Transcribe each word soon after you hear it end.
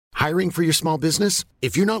Hiring for your small business?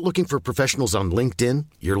 If you're not looking for professionals on LinkedIn,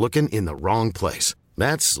 you're looking in the wrong place.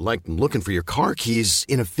 That's like looking for your car keys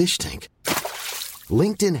in a fish tank.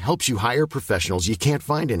 LinkedIn helps you hire professionals you can't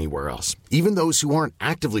find anywhere else, even those who aren't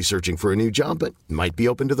actively searching for a new job but might be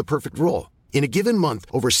open to the perfect role. In a given month,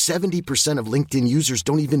 over 70% of LinkedIn users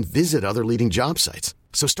don't even visit other leading job sites.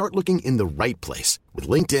 So start looking in the right place. With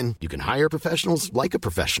LinkedIn, you can hire professionals like a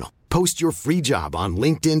professional. Post your free job on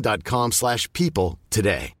linkedin.com/people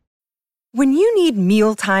today. When you need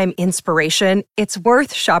mealtime inspiration, it's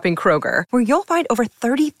worth shopping Kroger, where you'll find over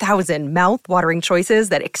 30,000 mouth-watering choices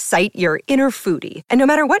that excite your inner foodie. And no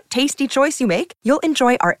matter what tasty choice you make, you'll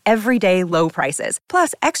enjoy our everyday low prices,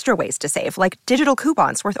 plus extra ways to save, like digital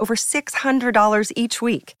coupons worth over $600 each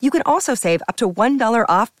week. You can also save up to $1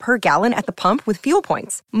 off per gallon at the pump with fuel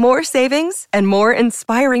points. More savings and more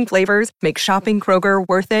inspiring flavors make shopping Kroger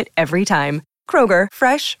worth it every time. Kroger,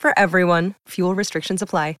 fresh for everyone. Fuel restrictions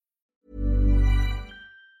apply.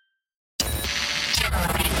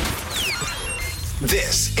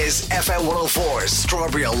 This is FM 104's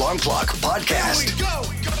Strawberry Alarm Clock Podcast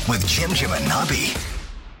with Jim and Nobby.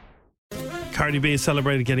 Cardi B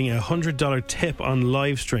celebrated getting a $100 tip on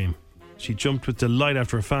live stream. She jumped with delight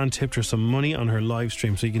after a fan tipped her some money on her live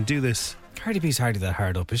stream. So you can do this. Cardi B's hardly that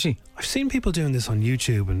hard up, is she? I've seen people doing this on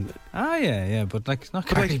YouTube and yeah, but like not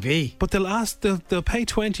Cardi B. But they'll pay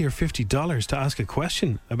 $20 or $50 to ask a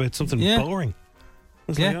question about something boring.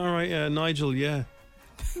 It's like, all right, Nigel, yeah.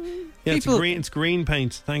 Yeah, it's green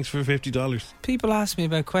paint. Thanks for $50. People ask me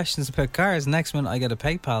about questions about cars. Next month I get a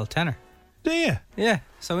PayPal tenner. Do you? Yeah.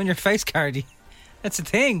 So in your face, Cardi. That's a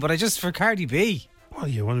thing, but I just for Cardi B. Well,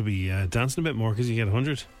 you want to be dancing a bit more because you get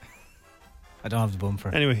 100. I don't have the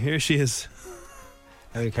bumper. Anyway, here she is.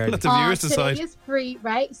 Howdy, Cardi. Let the viewers decide. Today is free,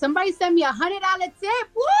 right? Somebody send me $100 tip.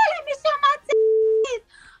 Woo! Let me show my tip.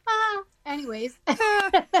 Anyways.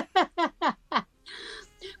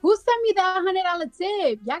 Who sent me that $100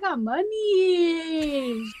 tip? Y'all got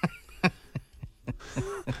money.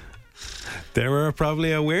 They were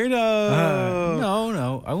probably a weirdo.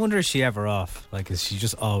 No. I wonder, is she ever off? Like, is she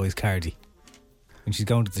just always Cardi? When she's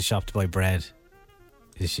going to the shop to buy bread,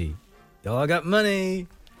 is she? Y'all got money.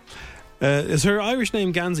 Is her Irish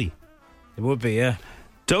name Ganzi? It would be, yeah.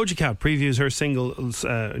 Doja Cat previews her single's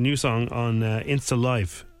new song on Insta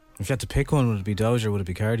Live. If you had to pick one, would it be Doja or would it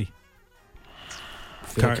be Cardi? I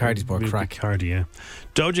feel like Cardi's more crack. Cardi, yeah.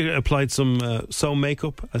 Doja applied some So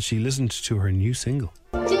makeup as she listened to her new single.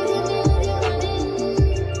 I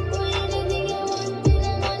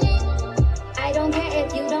don't care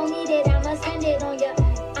if you don't need it, I'ma spend it on you.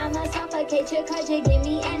 I'ma suffocate you cause you give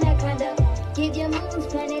me anaconda. Give your moons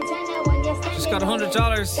planet tender when you're standing. She's got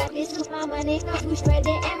 $100.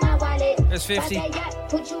 There's 50.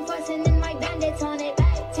 Put you fussing in my bandits on it.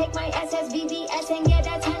 Take my SSVVS and get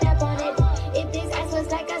a 10 up on it. If this ass was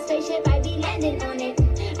like a spaceship, I'd be landing on it.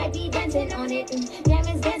 I'd be dancing on it.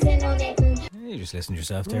 Diamonds dancing on it. You just listen to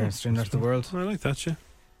yourself there and stream out the world. I like that, yeah.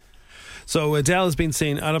 So Adele has been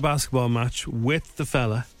seen at a basketball match with the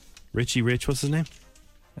fella, Richie Rich, what's his name?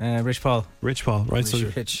 Rich Paul. Rich Paul, right? Richie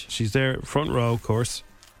so Rich. She's there, front row, of course,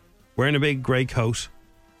 wearing a big grey coat,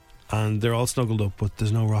 and they're all snuggled up, but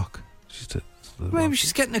there's no rock. Maybe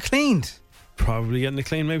she's getting it cleaned. Probably getting it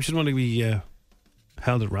clean. Maybe she doesn't want to be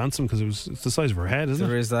held at ransom because it's the size of her head, isn't it?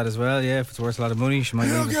 There is that as well, yeah. If it's worth a lot of money, she might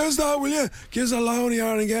need give us that, will you? Give us a loan of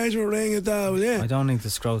your engagement ring at that, will you? I don't think the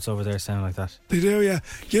scroats over there sound like that. They do, yeah.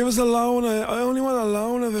 Give us a loan. I only want a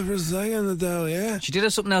loan of it for a second, Adele, yeah. She did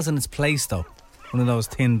have something else in its place, though. One of those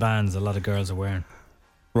thin bands a lot of girls are wearing.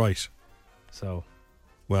 Right. So,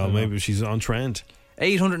 well, maybe she's on trend.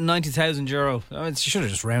 €890,000. I mean, she should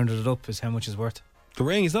have just rounded it up as how much it's worth. The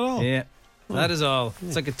ring, is that all? Yeah. Oh. That is all. Yeah.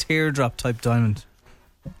 It's like a teardrop type diamond,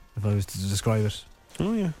 if I was to describe it.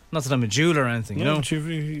 Oh, yeah. Not that I'm a jeweller or anything, you know. But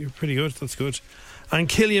you're pretty good. That's good. And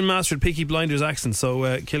Cillian mastered Peaky Blinders accent. So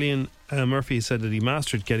Cillian Murphy said that he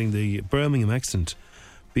mastered getting the Birmingham accent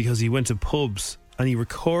because he went to pubs and he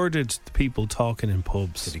recorded the people talking in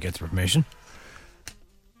pubs. Did he get the permission?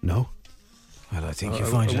 No. Well, I think you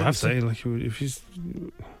find you have to. Like, if he's,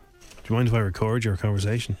 do you mind if I record your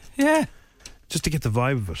conversation? Yeah. Just to get the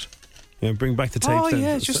vibe of it. Bring back the tapes. Oh,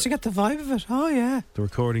 yeah, just to get the vibe of it. Oh, yeah. The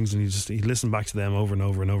recordings, and he listened back to them over and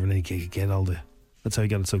over and over, and then he get all the. That's how he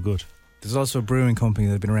got it so good. There's also a brewing company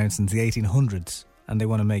that's been around since the 1800s, and they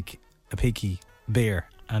want to make a peaky beer,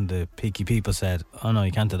 and the peaky people said, "Oh no,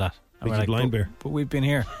 you can't do that." Peaky blind beer. But we've been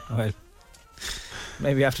here. Well,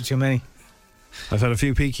 maybe after too many. I've had a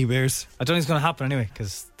few peaky beers. I don't think it's going to happen anyway,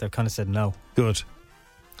 because they've kind of said no. Good.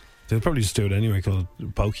 They'll probably just do it anyway, called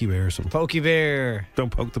Pokey Bear or something. Pokey Bear. Don't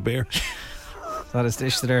poke the bear. That is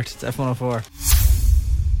Dish the Dirt. It's F104.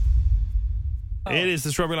 It is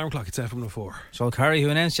the Strawberry Alarm Clock. It's FM104. Joel Curry, who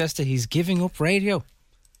announced yesterday he's giving up radio.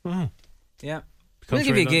 Oh. Yeah. We'll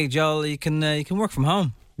give you a gig, Joel. You can work from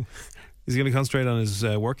home. Is he going to concentrate on his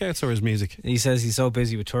workouts or his music? He says he's so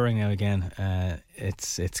busy with touring now again.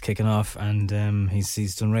 It's kicking off, and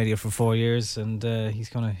he's done radio for 4 years, and he's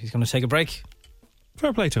gonna take a break.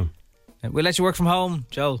 Fair play to him. We'll let you work from home,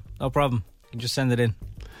 Joel. No problem. You can just send it in.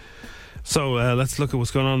 So let's look at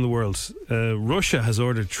what's going on in the world. Russia has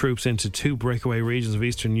ordered troops into 2 breakaway regions of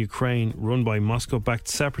eastern Ukraine run by Moscow-backed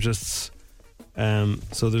separatists.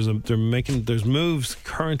 So there's moves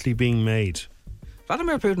currently being made.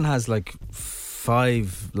 Vladimir Putin has like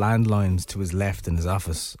 5 landlines to his left in his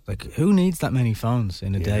office. Like, who needs that many phones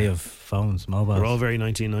in a day of phones, mobiles? They're all very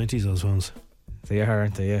 1990s, those phones. They are,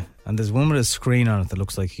 aren't they? Yeah. And there's one with a screen on it that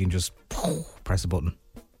looks like you can just press a button.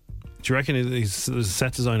 Do you reckon there's a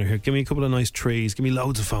set designer here? Give me a couple of nice trees. Give me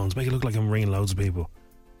loads of phones. Make it look like I'm ringing loads of people.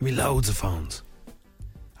 Give me loads of phones.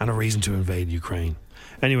 And a reason to invade Ukraine.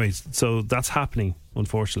 Anyways, so that's happening,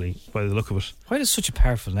 unfortunately, by the look of it. Why does such a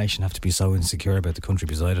powerful nation have to be so insecure about the country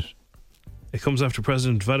beside it? It comes after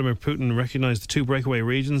President Vladimir Putin recognised the 2 breakaway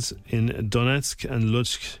regions in Donetsk and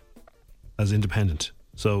Luhansk as independent.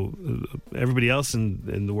 So everybody else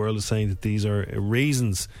in the world is saying that these are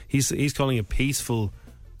reasons. He's calling it peaceful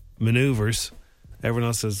manoeuvres. Everyone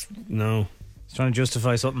else says no. He's trying to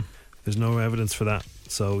justify something. There's no evidence for that.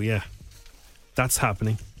 So yeah, that's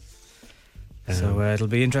happening. So it'll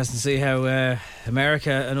be interesting to see how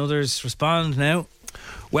America and others respond now.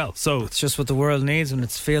 Well, so it's just what the world needs when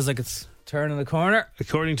it feels like it's turning the corner.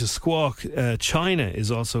 According to Squawk, China is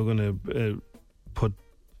also going to put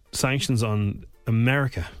sanctions on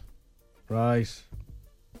America. Right.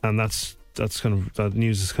 And that's kind of, that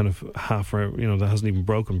news is kind of half, that hasn't even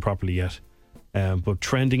broken properly yet. But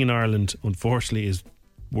trending in Ireland, unfortunately, is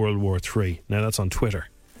World War III. Now that's on Twitter,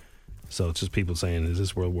 so it's just people saying, "Is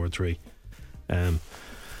this World War III?"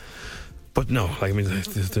 But no,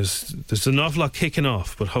 there's an awful lot kicking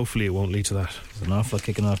off, but hopefully it won't lead to that. There's an awful lot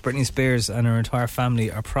kicking off. Britney Spears and her entire family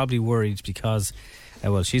are probably worried because,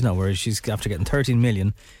 she's not worried. She's after getting 13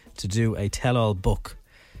 million to do a tell-all book.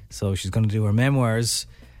 So she's going to do her memoirs,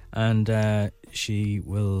 and she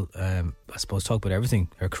will, I suppose, talk about everything: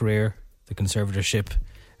 her career, the conservatorship,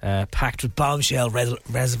 packed with bombshell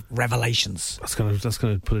revelations. That's going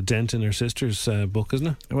to put a dent in her sister's book, isn't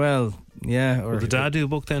it? Well, yeah. Or will the dad do a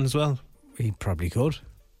book then as well? He probably could.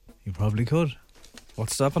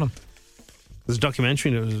 What's stopping him? There's a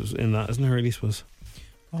documentary that was in that, isn't there, really, I suppose?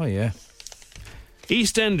 Oh, yeah.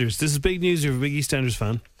 EastEnders. This is big news. You're a big EastEnders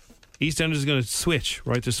fan. EastEnders is going to switch,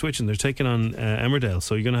 right? They're switching. They're taking on Emmerdale,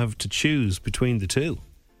 so you're going to have to choose between the two.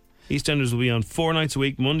 EastEnders will be on 4 nights a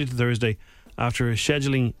week, Monday to Thursday, after a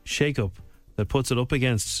scheduling shake-up that puts it up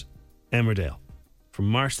against Emmerdale. From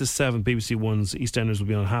March the 7th, BBC One's EastEnders will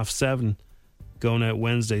be on 7:30, going out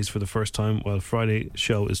Wednesdays for the first time, while Friday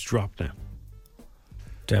show is dropped now.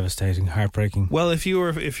 Devastating, heartbreaking. Well, if you're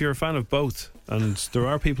a fan of both, and there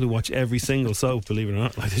are people who watch every single soap, believe it or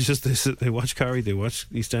not, like they watch Carrie, they watch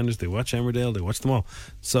EastEnders, they watch Emmerdale, they watch them all.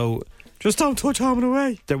 So just don't touch Home and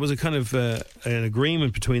Away. There was a kind of an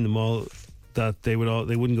agreement between them all that they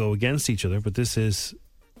wouldn't go against each other, but this is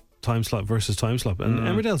time slot versus time slot, and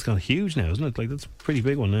Emmerdale's gone huge now, isn't it? Like, that's a pretty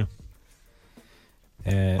big one now.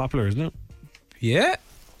 Popular, isn't it? Yeah,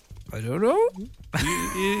 I don't know.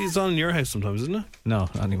 It's on in your house sometimes, isn't it? No,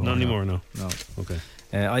 not anymore. Not anymore, no. Okay.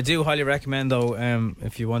 I do highly recommend, though,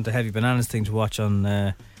 if you want the Heavy Bananas thing to watch on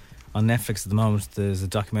Netflix at the moment, there's a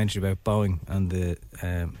documentary about Boeing and the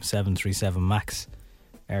 737 MAX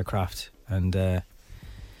aircraft, and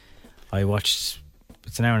I watched.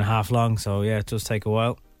 It's an hour and a half long, so yeah, it does take a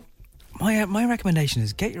while. My recommendation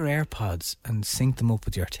is get your AirPods and sync them up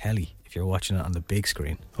with your telly if you're watching it on the big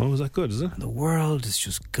screen. Oh, is that good, is it? And the world is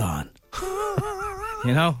just gone.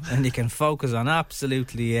 And you can focus on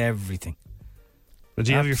absolutely everything. But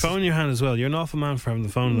do you have your phone in your hand as well? You're an awful man for having the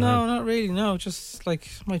phone in the hand. No, not really, no. Just like,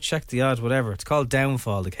 might check the odds, whatever. It's called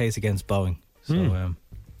Downfall, the case against Boeing. So,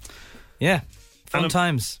 yeah. Fun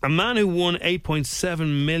times. A man who won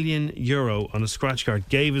 €8.7 million on a scratch card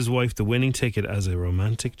gave his wife the winning ticket as a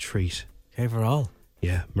romantic treat. Gave her all?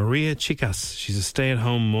 Yeah. Maria Chicas. She's a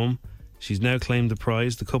stay-at-home mum. She's now claimed the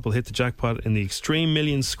prize. The couple hit the jackpot in the Extreme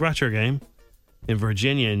Millions Scratcher game in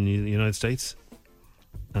Virginia in the United States.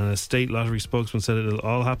 And a state lottery spokesman said it'll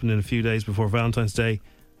all happen in a few days before Valentine's Day.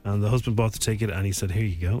 And the husband bought the ticket and he said, here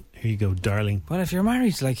you go, darling. Well, if you're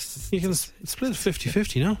married, like... You can split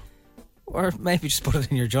 50-50, no? Or maybe just put it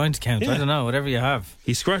in your joint account. Yeah. I don't know, whatever you have.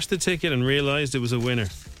 He scratched the ticket and realised it was a winner.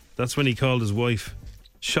 That's when he called his wife.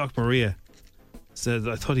 Shocked Maria. Said,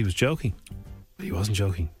 I thought he was joking. But he wasn't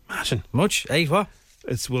joking. Man, imagine? Much? 8 what?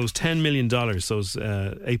 It was $10 million, so it's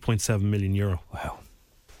 €8.7 million. Wow.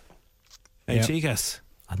 Hey, Yep. chicas.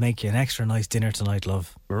 I'll make you an extra nice dinner tonight,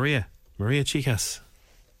 love. Maria chicas.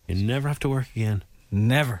 You never have to work again.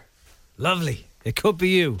 Never. Lovely. It could be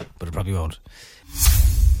you, but it probably won't.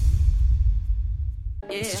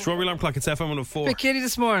 It's the Strawberry Alarm Clock. It's FM 104. Bit kiddie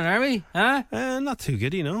this morning, are we? Huh? Not too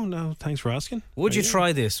giddy, no. No, thanks for asking. Would you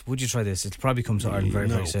try this? It'll probably come to Ireland very,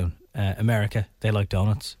 very soon. America, they like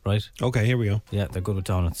donuts, right? Okay, here we go. Yeah, they're good with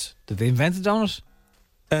donuts. Did they invent the donut?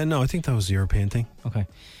 No, I think that was a European thing. Okay.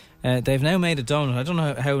 They've now made a donut. I don't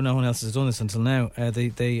know how no one else has done this until now. They're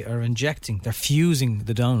fusing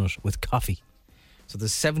the donut with coffee. So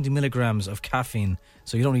there's 70 milligrams of caffeine.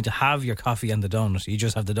 So you don't need to have your coffee and the donut. You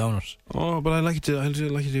just have the donut. Oh, but I like to do a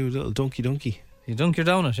little dunky. You dunk your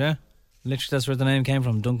donut, yeah? Literally, that's where the name came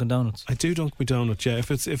from, Dunkin' Donuts. I do dunk my donut, yeah.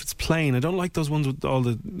 If it's plain, I don't like those ones with all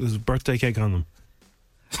there's birthday cake on them.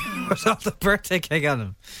 With all the birthday cake on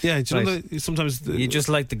them? Yeah, do you know Right. that sometimes... You just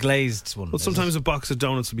like the glazed one. Well, sometimes a box of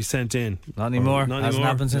donuts will be sent in. Not anymore. Not Hasn't anymore.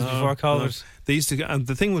 happened since before COVID. No. They used to, and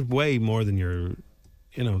the thing would weigh more than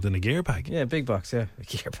than a gear bag. Yeah, big box, yeah. A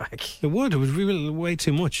gear bag. It would really way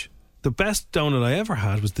too much. The best donut I ever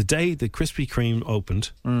had was the day the Krispy Kreme opened,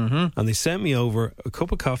 and they sent me over a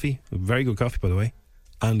cup of coffee, a very good coffee by the way,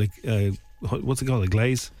 and what's it called, a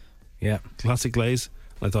glaze, Yeah. classic glaze.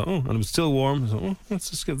 And I thought, and it was still warm. I thought, let's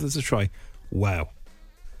just give this a try. Wow,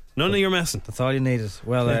 none of your messing. That's all you needed.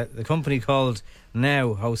 Well, Yeah. the company called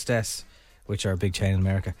Now Hostess, which are a big chain in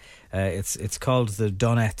America, it's called the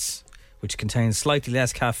Donettes, which contains slightly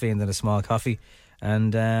less caffeine than a small coffee,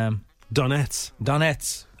 and Donettes.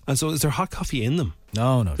 Donettes. And so, is there hot coffee in them?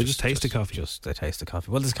 No, They just taste the coffee. Just they taste the coffee.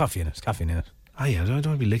 Well, there's coffee in it. There's caffeine in it. Ah, yeah. I don't want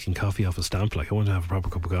to be licking coffee off a stamp. Like, I want to have a proper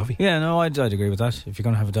cup of coffee. Yeah, no, I'd agree with that. If you're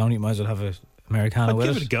going to have a donut, you might as well have a Americano I'd with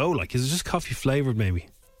give it. it a go. Like, is it just coffee flavoured maybe?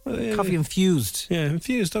 Coffee infused. Yeah,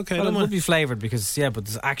 infused. Okay, Well, I it don't would mind. be flavoured because, but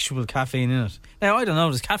there's actual caffeine in it. Now, I don't know,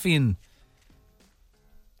 does caffeine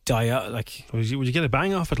like... Would you get a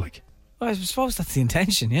bang off it? Like, I suppose that's the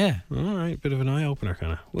intention, yeah. all right, bit of an eye opener,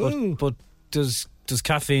 kind of. But does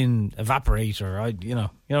caffeine evaporate, or you know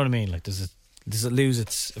what I mean? Like, does it lose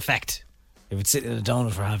its effect if it's sitting in a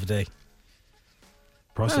donut for half a day?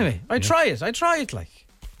 Anyway, I'd try it, like.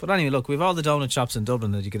 But anyway, look, we've all the donut shops in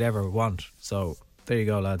Dublin that you could ever want. So there you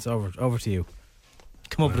go, lads. Over to you.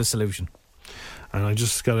 Come up with a solution. And I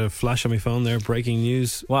just got a flash on my phone there. Breaking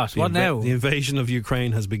news. What? What now? The invasion of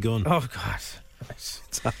Ukraine has begun. Oh God,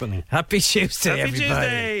 It's happening. Happy Tuesday, Happy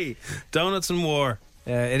everybody. Tuesday! Donuts and war.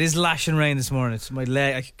 It is lashing rain this morning. It's my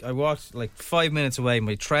leg. I walked like 5 minutes away.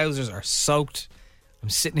 My trousers are soaked. I'm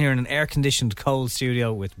sitting here in an air-conditioned cold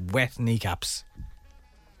studio with wet kneecaps.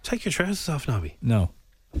 Take your trousers off, Nobby. No,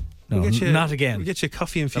 We'll get you, not again. We'll get you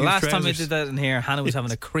coffee The infused last trousers. time I did that in here, Hannah was having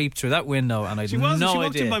a creep through that window, and I She had wasn't. no She walked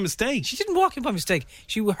idea. in by mistake. She didn't walk in by mistake.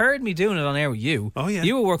 She heard me doing it on air with you. Oh, yeah.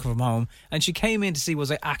 You were working from home, and she came in to see was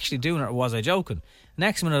I actually doing it or was I joking.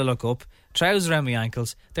 Next minute I look up, trousers around my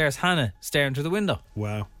ankles. There's Hannah staring through the window.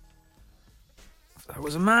 Wow. There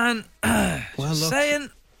was a man. Well, Just look. saying.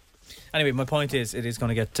 Anyway, my point is, it is going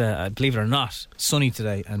to get, believe it or not, sunny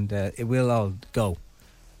today, and it will all go.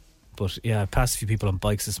 But yeah, I passed a few people on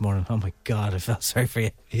bikes this morning. Oh my God, I felt sorry for you.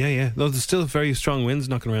 Yeah. No, there's still very strong winds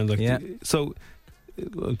knocking around. Like, Yeah. So,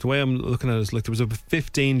 the way I'm looking at it is, like, there was over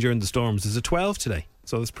 15 during the storms. There's a 12 today.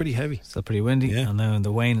 So it's pretty heavy. Still pretty windy, Yeah. and now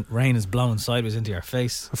the rain is blowing sideways into your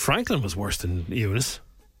face. Franklin was worse than Eunice,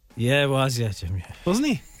 Yeah, it was, yeah, Jim. Yeah. wasn't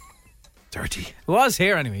he? Dirty. It was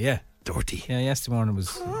here anyway, yeah. Dirty. Yeah, yesterday morning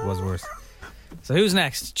was worse. So who's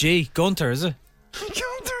next? Gunther, is it?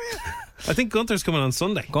 I think Gunther's coming on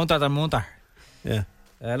Sunday. Gunther der Munter. Yeah.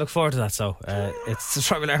 Look forward to that, so. It's the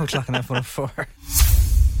Strawberry Alarm Clock on F104.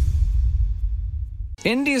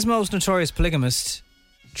 India's most notorious polygamist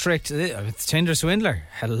tricked Tinder swindler.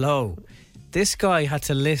 Hello. This guy had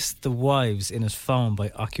to list the wives in his phone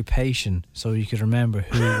by occupation so he could remember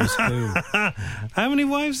who was who. How many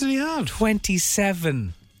wives did he have?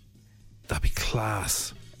 27. That'd be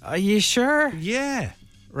class. Are you sure? Yeah.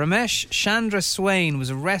 Ramesh Chandra Swain was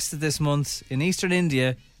arrested this month in eastern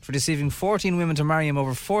India for deceiving 14 women to marry him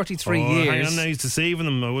over 43 Hang years on, now he's deceiving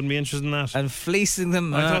them. I wouldn't be interested in that. and fleecing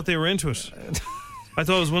them. I thought they were into it. I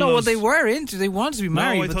thought it was one no, of well, those. they were into. They wanted to be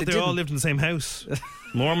married, No, I but thought they they all didn't. lived in the same house,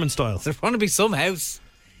 Mormon style. There want to be some house.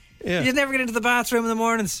 Yeah. You'd never get into the bathroom in the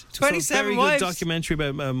mornings. 27 so very wives. good documentary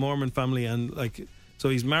about a Mormon family, and like, so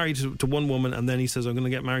he's married to one woman, and then he says, "I'm going to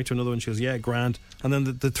get married to another one." She goes, "Yeah, grand." And then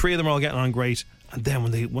the three of them are all getting on great, and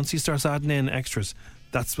then once he starts adding in extras,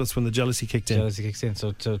 that's when the jealousy kicked in. Jealousy kicks in,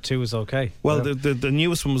 so 2 was okay. Well, the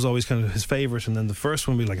newest one was always kind of his favourite, and then the first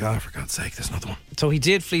one would be like, for God's sake, there's another one. So he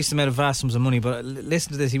did fleece him out of vast sums of money, but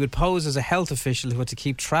listen to this, he would pose as a health official who had to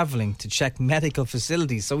keep travelling to check medical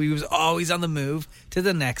facilities, so he was always on the move to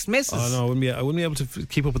the next missus. Oh no, I wouldn't be able to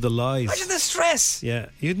keep up with the lies. Imagine the stress. Yeah,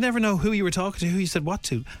 you'd never know who you were talking to, who you said what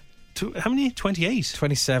to. How many? 28?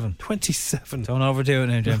 27. 27. Don't overdo it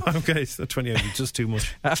now, Jim. Okay, so 28 is just too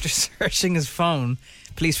much. After searching his phone,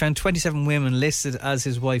 police found 27 women listed as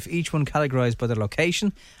his wife, each one categorised by their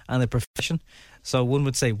location and their profession. So one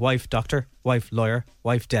would say wife doctor, wife lawyer,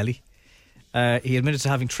 wife deli. He admitted to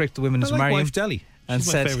having tricked the women into marrying him. Wife deli. And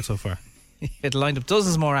She's my favourite so far. He had lined up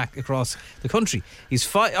dozens more across the country. He's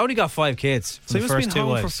only got 5 kids from So he the must first have been 2 home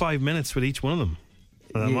wives. for 5 minutes with each one of them.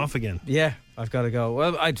 And I'm off again. Yeah, I've got to go.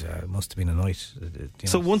 Well, it must have been a night.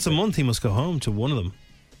 So once a month he must go home to one of them.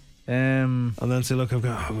 And then say, look, I've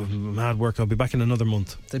got mad work, I'll be back in another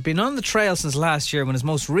month. They've been on the trail since last year when his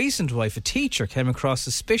most recent wife, a teacher, came across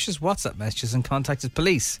suspicious WhatsApp messages and contacted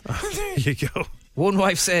police. There you go. One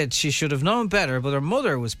wife said she should have known better, but her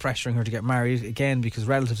mother was pressuring her to get married, again because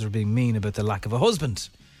relatives were being mean about the lack of a husband.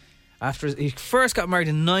 After he first got married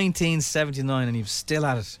in 1979 and he was still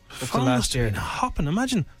at it up to last year. Hopping,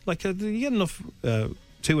 imagine, like you get enough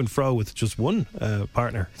to and fro with just one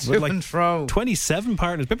partner. To and fro. 27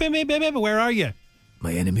 partners. Baby, where are you?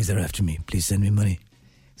 My enemies are after me. Please send me money.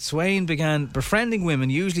 Swain began befriending women,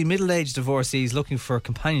 usually middle-aged divorcees, looking for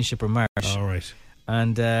companionship or marriage. All right.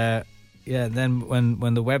 And then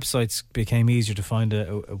when the websites became easier to find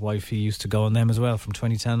a wife, he used to go on them as well from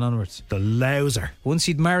 2010 onwards. The louser. Once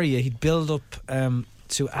he'd marry you, he'd build up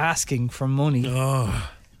to asking for money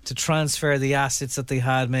to transfer the assets that they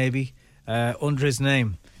had maybe under his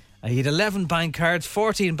name. He had 11 bank cards,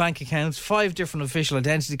 14 bank accounts, 5 different official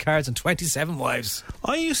identity cards and 27 wives.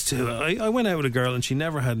 I went out with a girl and she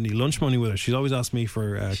never had any lunch money with her. She'd always ask me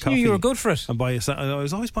for coffee. You were good for it. And I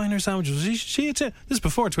was always buying her sandwiches. This is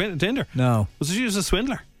before Tinder. No. Was she a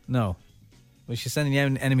swindler? No. Was she sending you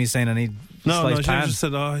enemies saying I need No, sliced she pan? just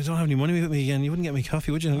said, I don't have any money with me again. You wouldn't get me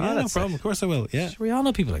coffee, would you? Yeah, no problem. Of course I will. Yeah. We all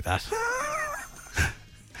know people like that. I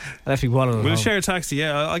left me wallet at We'll home. share a taxi,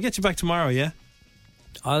 yeah. I'll get you back tomorrow, yeah?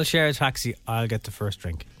 I'll share a taxi. I'll get the first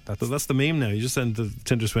drink. That's the meme now. You just send the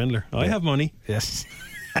Tinder swindler. I have money. Yes.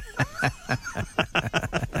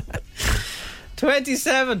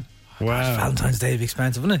 27. Wow. Valentine's Day would be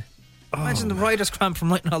expensive, wouldn't it? Imagine the writer's cramp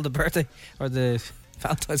from writing all the birthday or the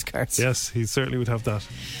Valentine's cards. Yes, he certainly would have that.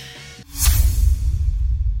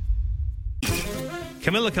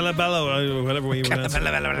 Camilla Cabello, or whatever way you pronounce it.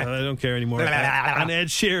 I don't care anymore. And Ed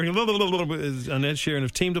Sheeran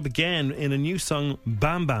have teamed up again in a new song,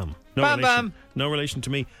 Bam Bam. No relation to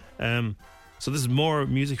me. So this is more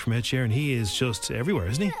music from Ed Sheeran. He is just everywhere,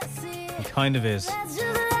 isn't he? He kind of is.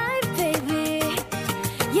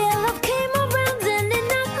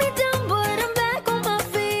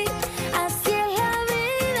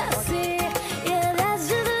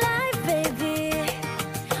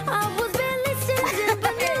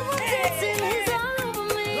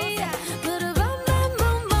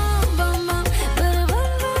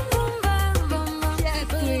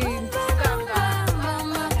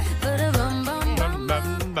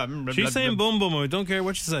 She's saying boom boom. I don't care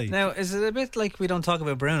what you say. Now, is it a bit like we don't talk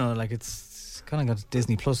about Bruno? Like it's kind of got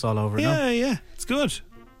Disney Plus all over it, no? Yeah, it's good.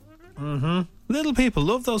 Little people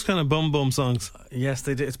love those kind of bum bum songs. Yes,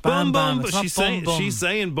 they do. It's Bam Bam. But It's not Bum Bum. she's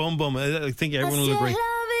saying bum bum. I think everyone will agree.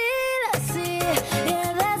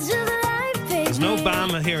 There's no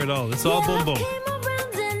Bam here at all. It's all bum bum.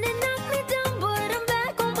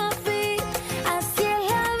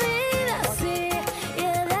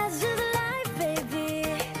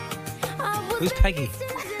 Who's Peggy?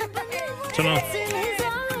 Don't know.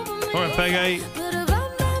 All right, Peggy.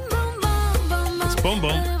 It's bum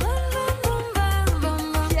bum.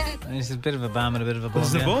 It's a bit of a bam and a bit of a bum.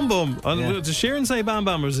 It's a bum bum. Yeah. Does Sheeran say bam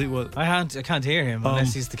bam or is he what? I can't hear him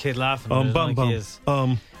unless he's the kid laughing. Bum like bum. he is.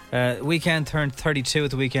 Weekend turned 32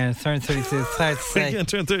 at the weekend. Turned 32. Weekend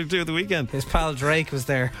turned 32 at the weekend. His pal Drake was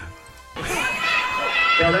there. Yo,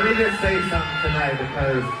 let me just say something tonight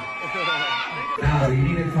because now you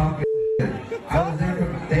need to talk. I was there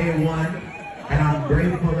from day one, and I'm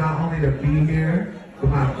grateful not only to be here, but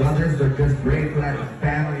my brothers are just grateful that the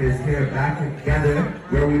family is here back together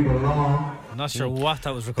where we belong. I'm not sure what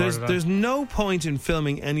that was recorded. There's no point in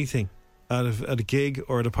filming anything at a gig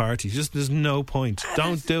or at a party. Just there's no point.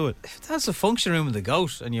 Don't do it. If that's a function room with the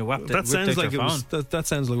goat and you whipped That sounds like it was. That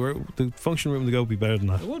sounds like the function room to go would be better than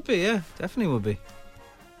that. It would be, yeah, definitely would be.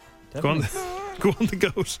 Go on. Go on the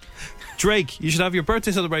goat. Drake, you should have your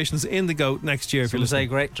birthday celebrations in the goat next year. Some say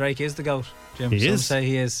Drake is the goat, Jim. He Some is. say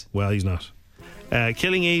he is. Well, he's not.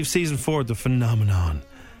 Killing Eve season 4, the phenomenon.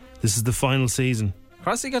 This is the final season.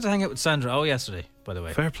 Crossy got to hang out with Sandra Oh yesterday, by the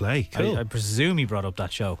way. Fair play. Cool. I presume he brought up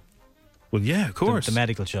that show. Well, yeah, of course. The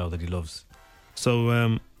medical show that he loves.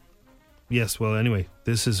 So, yes, well, anyway,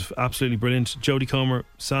 this is absolutely brilliant. Jodie Comer,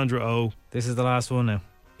 Sandra Oh. This is the last one now.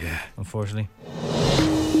 Yeah. Unfortunately.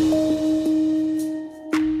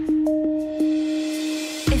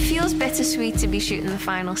 It feels bittersweet to be shooting the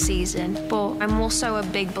final season, but I'm also a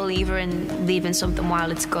big believer in leaving something while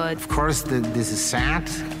it's good. Of course, this is sad,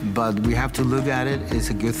 but we have to look at it. It's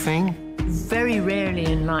a good thing. Very rarely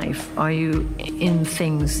in life are you in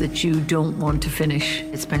things that you don't want to finish.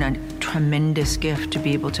 It's been a tremendous gift to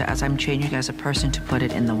be able to, as I'm changing as a person, to put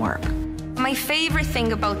it in the work. My favourite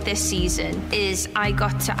thing about this season is I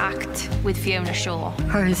got to act with Fiona Shaw.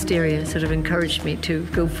 Her hysteria sort of encouraged me to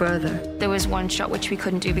go further. There was one shot which we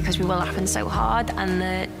couldn't do because we were laughing so hard and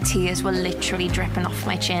the tears were literally dripping off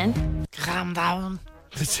my chin. Calm down.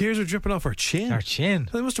 The tears are dripping off her chin. Her chin?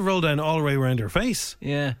 They must have rolled down all the way around her face.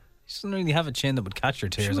 Yeah. She doesn't really have a chin that would catch her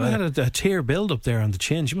tears. She had a tear build up there on the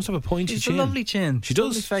chin. She must have a pointy She's chin. a lovely chin. She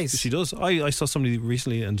does. Lovely face. She does. I saw somebody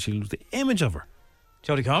recently and she was the image of her.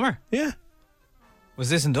 Jodie Comer? Yeah. Was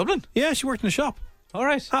this in Dublin? Yeah, she worked in a shop. All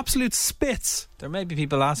right. Absolute spits. There may be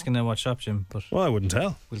people asking now what shop, Jim, but well, I wouldn't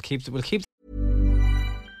tell. We'll keep.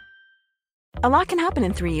 A lot can happen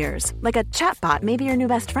in 3 years, like a chatbot may be your new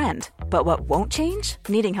best friend. But what won't change?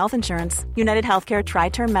 Needing health insurance. United Healthcare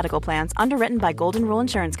Tri-Term Medical Plans, underwritten by Golden Rule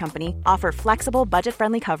Insurance Company, offer flexible,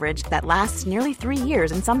 budget-friendly coverage that lasts nearly 3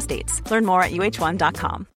 years in some states. Learn more at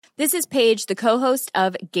uh1.com. This is Paige, the co-host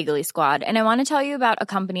of Giggly Squad, and I want to tell you about a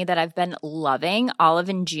company that I've been loving,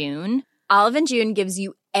 Olive & June. Olive & June gives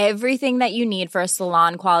you everything that you need for a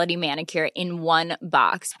salon-quality manicure in one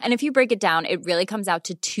box. And if you break it down, it really comes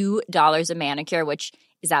out to $2 a manicure, which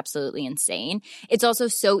is absolutely insane. It's also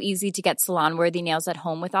so easy to get salon-worthy nails at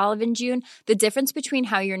home with Olive & June. The difference between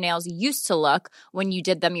how your nails used to look when you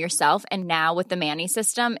did them yourself and now with the Mani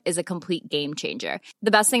system is a complete game changer.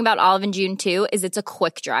 The best thing about Olive & June, too, is it's a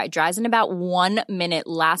quick dry. Dries in about 1 minute,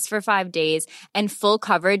 lasts for 5 days, and full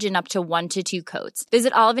coverage in up to 1 to 2 coats.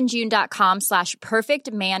 Visit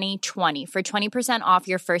oliveandjune.com/perfectmani20 for 20% off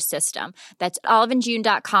your first system. That's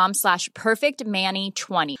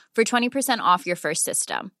oliveandjune.com/perfectmani20 for 20% off your first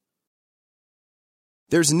system.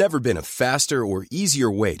 There's never been a faster or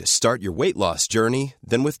easier way to start your weight loss journey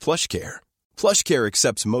than with PlushCare. PlushCare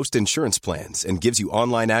accepts most insurance plans and gives you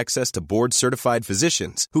online access to board-certified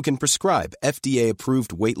physicians who can prescribe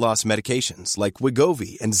FDA-approved weight loss medications like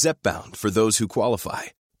Wegovy and Zepbound for those who qualify.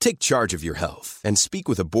 Take charge of your health and speak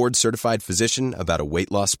with a board-certified physician about a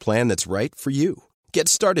weight loss plan that's right for you. Get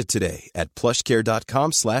started today at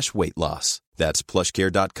plushcare.com/weight-loss. That's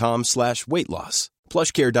plushcare.com/weight-loss.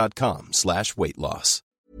 plushcare.com/weight-loss.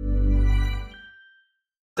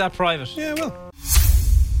 That private. Yeah, well.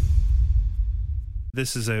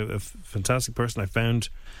 This is a fantastic person I found,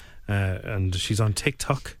 and she's on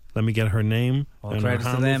TikTok. Let me get her name All and her credits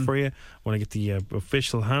to handle them. for you. I want to get the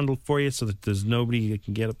official handle for you so that there's nobody that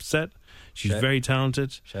can get upset. She's very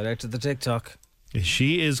talented. Shout out to the TikTok.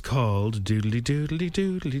 She is called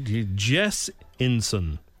Jess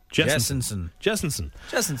Inson. Jessenson.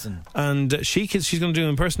 And she's going to do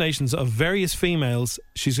impersonations of various females.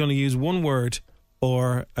 She's going to use one word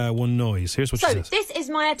or one noise. Here's what she says. This is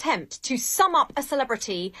my attempt to sum up a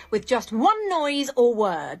celebrity with just one noise or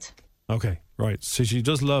word. Okay, right. So she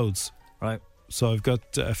does loads. Right. So I've got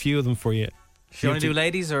a few of them for you. She only do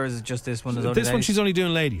ladies, or is it just this one? This one she's only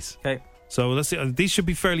doing ladies. Okay. So let's see. These should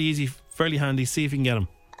be fairly easy, fairly handy. See if you can get them.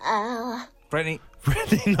 Brittany,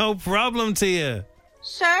 no problem to you.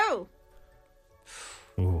 So.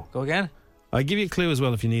 Ooh. Go again. I'll give you a clue as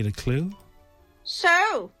well if you need a clue.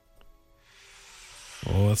 So.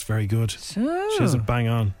 Oh, that's very good. So. She has it bang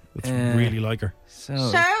on. It's really like her.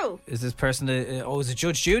 So. Is this person? Is it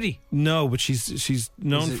Judge Judy? No, but she's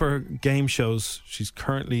known for game shows. She's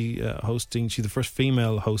currently hosting. She's the first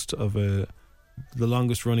female host of the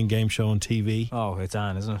longest running game show on TV. Oh, it's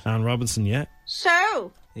Anne, isn't it? Anne Robinson, yeah.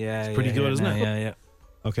 So. Yeah, it's pretty good, isn't it? Yeah.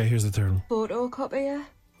 Okay, here's the third one. Photocopier.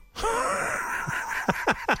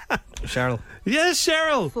 Cheryl. Yes,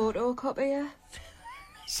 Cheryl. Photocopier.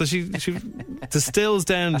 So she distills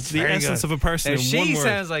down the essence of a person in one word. She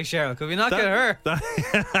sounds like Cheryl. Could we not get her?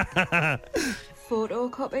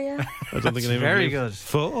 Photocopier. I don't think very good.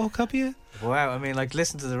 Photocopier? Wow, I mean, like,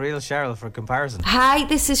 listen to the real Cheryl for comparison. Hi,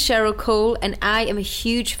 this is Cheryl Cole, and I am a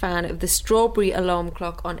huge fan of the Strawberry Alarm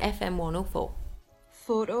Clock on FM 104.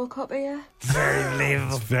 Photocopier. Very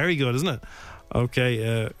believable. It's very good, isn't it?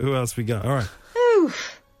 Okay, who else we got? All right.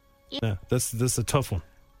 Oof. Yeah, this is a tough one.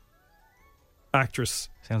 Actress.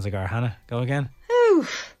 Sounds like our Hannah. Go again.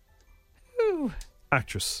 Oof.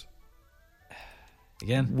 Actress.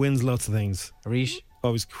 Again. Wins lots of things. Arish.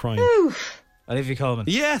 Always crying. Oof. Olivia Colman.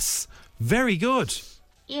 Yes. Very good.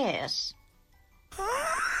 Yes.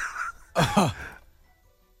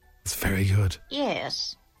 It's very good.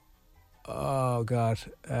 Yes. Oh, God.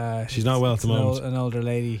 She's not well at the moment. An older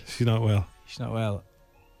lady. She's not well. She's not well.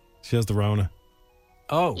 She has the Rona.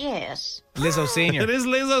 Oh. Yes. Lizzo Senior. It is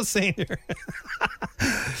Lizzo Senior.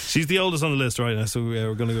 She's the oldest on the list right now, so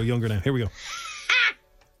we're going to go younger now. Here we go.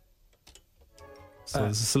 So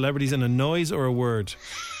is it celebrities in a noise or a word?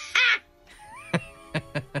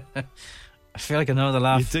 I feel like I know the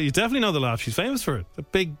laugh. You definitely know the laugh. She's famous for it. A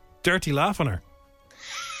big, dirty laugh on her.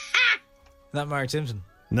 That Mark Simpson.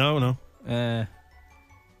 No.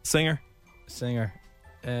 Singer.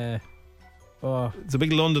 It's a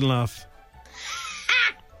big London laugh.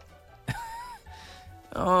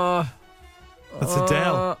 That's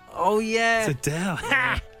Adele. Oh, yeah. It's Adele.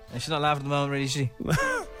 She's not laughing at the moment, really, is she?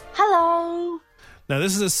 Hello. Now,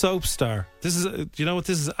 this is a soap star. This is, do you know what?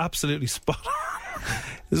 This is absolutely spot on.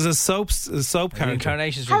 This is a soap character.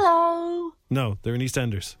 Incarnation Street. Hello. No, they're in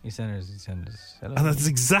EastEnders. EastEnders. Hello. And that's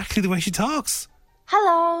exactly the way she talks.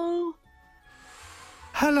 Hello.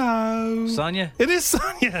 Hello. Sonia? It is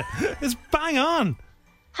Sonia. It's bang on.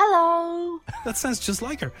 Hello. That sounds just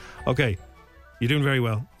like her. Okay, you're doing very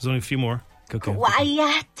well. There's only a few more.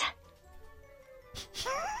 Quiet.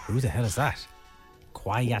 Who the hell is that?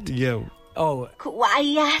 Quiet. Yeah. Oh.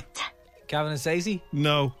 Quiet. Gavin and Stacey?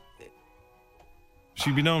 No.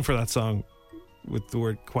 She'd be known for that song with the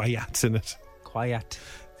word quiet in it. Quiet.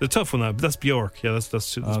 The tough one, that's Bjork. Yeah,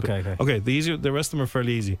 that's okay. Okay, the rest of them are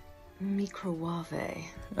fairly easy. Microwave.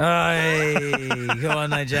 Aye. Go on,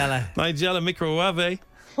 Nigella. Nigella Microwave.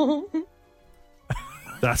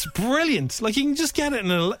 That's brilliant. Like, you can just get it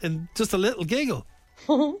in just a little giggle.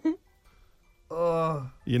 Oh.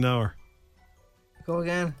 You know her. Go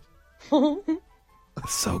again.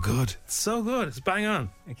 It's so good. It's so good. It's bang on.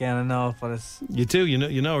 Again, I know, but it's... You do.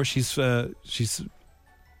 You know her. She's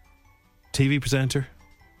TV presenter.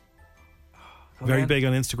 Very big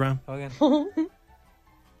on Instagram. Go again.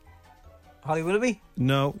 Holly Willoughby?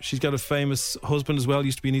 No, she's got a famous husband as well.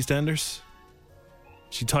 Used to be in EastEnders.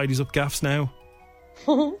 She tidies up gaffs now.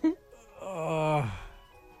 Oh,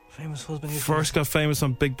 famous husband. First got famous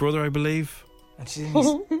on Big Brother, I believe. And she's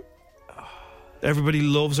in Everybody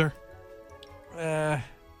loves her.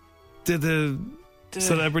 Did the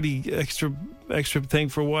celebrity extra thing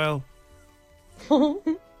for a while.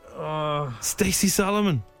 Stacey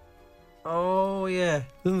Solomon. Oh, yeah.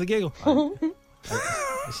 Isn't the giggle?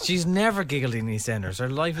 She's never giggled in EastEnders. Her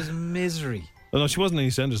life is misery. Oh, no, she wasn't in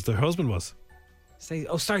EastEnders. Her husband was.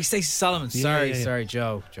 Stacey Solomon. Sorry,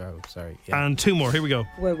 Joe. Sorry. Yeah. And two more. Here we go.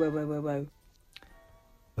 Whoa.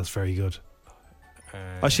 That's very good.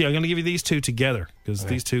 Actually, I'm going to give you these two together because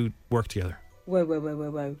these two work together.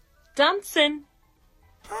 Whoa. Dancing.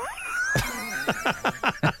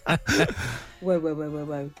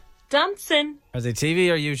 Whoa. Dancing. Are they TV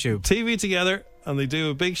or YouTube? TV together, and they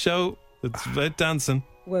do a big show. It's about dancing.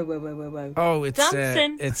 Whoa. Oh, it's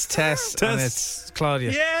Dancing. It's Tess and it's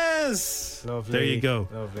Claudia. Yes. Lovely. There you go.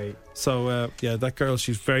 Lovely. So, that girl,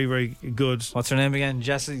 she's very, very good. What's her name again?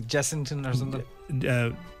 Jessington or something?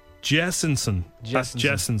 Jessenson. That's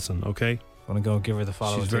Jessenson, okay? I want to go give her the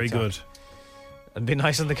follow. She's very good. And be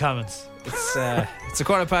nice in the comments. It's a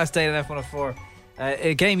 8:15 on F104.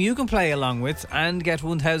 A game you can play along with and get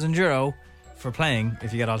 €1,000 for playing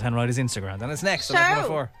if you get all 10 right is Instagram. Then it's next on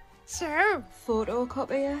F104. Sir.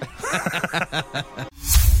 Photocopier.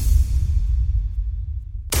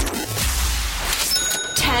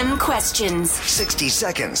 10 questions. 60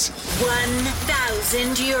 seconds.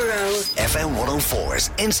 €1,000. FM 104's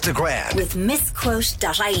Instagram. With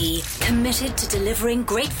misquote.ie. Committed to delivering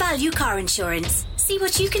great value car insurance. See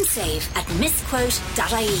what you can save at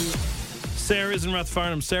misquote.ie. Sarah's in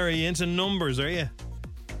Rathfarnham. Sarah, are you into numbers, are you?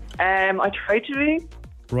 I try to be.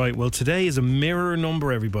 Right, well, today is a mirror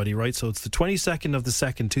number, everybody, right? So it's the 22nd of the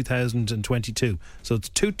 2nd, 2022. So it's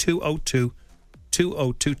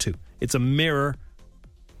 2202-2022. It's a mirror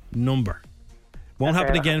number. Won't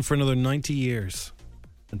happen again for another 90 years.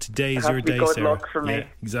 And today is your day, good Sarah. luck for me. Yeah,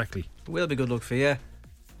 exactly. Will be good luck for you.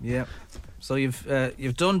 Yeah. So you've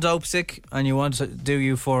done Dope Sick and you want to do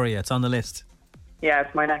Euphoria. It's on the list. Yeah,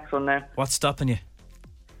 it's my next one now. What's stopping you?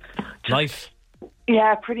 Life?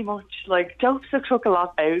 Yeah, pretty much. Like, Dope Sick took a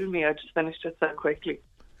lot out of me. I just finished it so quickly.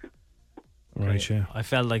 Right, yeah. I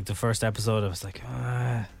felt like the first episode, I was like,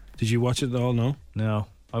 Did you watch it all? No? No.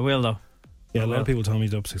 I will, though. Yeah, a lot of people tell me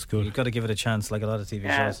Dubstep's good. You've got to give it a chance, like a lot of TV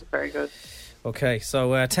Yeah, shows. it's very good. Okay,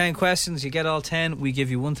 so 10 questions. You get all 10. We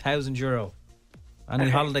give you €1,000. Any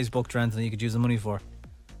holidays booked or anything you could use the money for?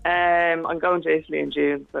 I'm going to Italy in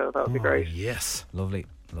June, so that would be great. Yes. Lovely,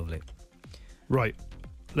 lovely. Right.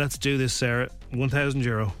 Let's do this, Sarah.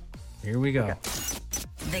 €1,000. Here we go.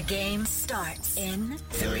 The game starts in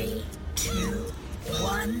 3, 2,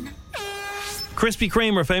 1. Krispy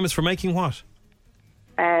Kreme are famous for making what?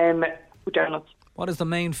 Donuts. What is the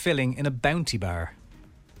main filling in a Bounty bar?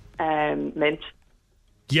 Mint.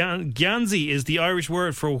 Ganzi is the Irish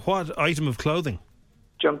word for what item of clothing?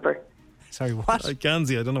 Jumper. Sorry, what?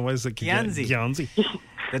 Ganzi, I don't know why it's like Ganzi. Ganzi.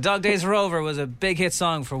 The Dog Days Are Over was a big hit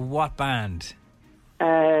song for what band?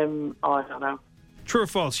 I don't know. True or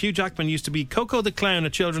false? Hugh Jackman used to be Coco the Clown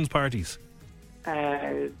at children's parties.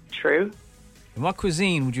 True. In what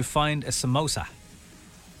cuisine would you find a samosa?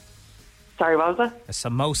 Sorry, what was it? A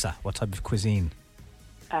samosa. What type of cuisine?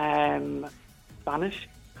 Spanish.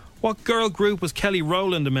 What girl group was Kelly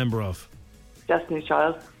Rowland a member of? Destiny's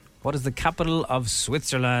Child. What is the capital of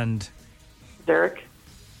Switzerland? Zurich.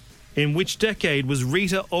 In which decade was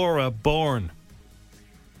Rita Ora born?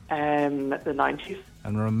 The 90s.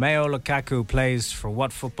 And Romeo Lukaku plays for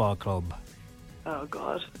what football club? Oh,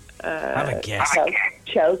 God. Have a guess.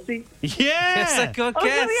 Chelsea. Yeah! That's a good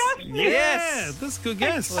guess. Yes! That's a good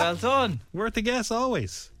guess. Well done. Worth a guess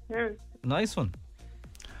always. Nice one.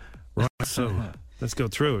 Right, so let's go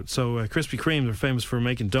through it. So Krispy Kreme, they're famous for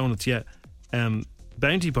making donuts,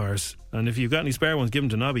 Bounty bars, and if you've got any spare ones, give them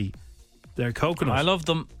to Nobby. They're coconut. I love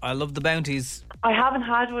them. I love the Bounties. I haven't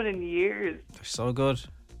had one in years. They're so good.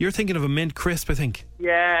 You're thinking of a mint crisp, I think.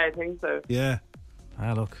 Yeah, I think so. Yeah.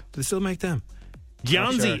 Look. Do they still make them?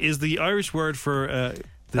 Gyanzi is the Irish word for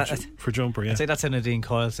for jumper, yeah. I'd say that's how Nadine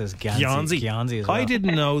Coyle says Gyanzi. Gyanzi as well. I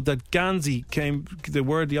didn't know that Ganzi came,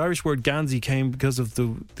 the Irish word Ganzi came because of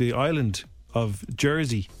the island of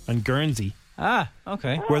Jersey and Guernsey. Ah,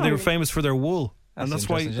 okay. Where they were famous for their wool. That's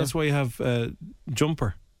and that's why you have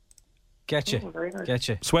jumper. Get you. Get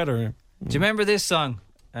you. Sweater. Do you remember this song,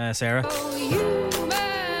 Sarah?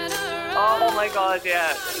 Oh my God,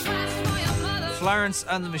 yeah. Florence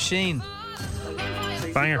and the Machine.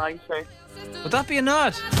 Banger. Would that be a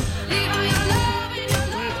nod?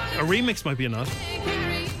 A remix might be a nod.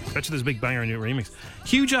 Bet you there's a big banger in your remix.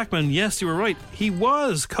 Hugh Jackman, yes, you were right. He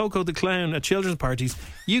was Coco the Clown at children's parties.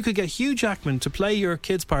 You could get Hugh Jackman to play your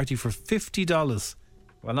kids' party for $50.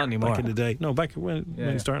 Well, not anymore. Back in the day. No, back when he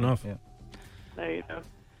was starting off. Yeah. There you go.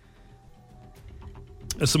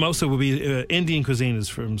 A samosa would be Indian cuisine is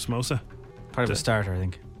from samosa. Part of a starter, I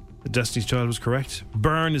think. Destiny's Child was correct.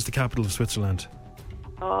 Bern is the capital of Switzerland.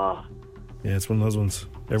 Oh. Yeah, it's one of those ones.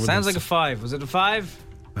 Sounds like a 5. Was it a 5?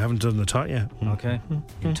 I haven't done the tot yet. Okay.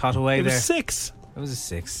 You tot away it there. It was 6. It was a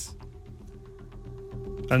 6.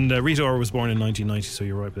 And Rita Ora was born in 1990, so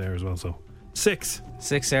you're right there as well. So 6.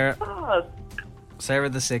 6, Sarah. Oh. Sarah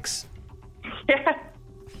the 6. Yeah.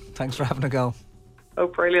 Thanks for having a go. Oh,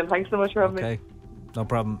 brilliant. Thanks so much for having me. Okay. No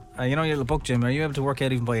problem. You know your little book, Jim, are you able to work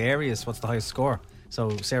out even by areas what's the highest score?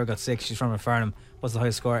 So Sarah got 6, she's from Farnham. What's the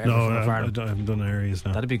highest score ever from Farnham? I haven't done areas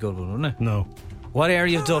now. That'd be a good one, wouldn't it? No. What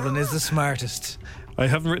area of Dublin is the smartest? I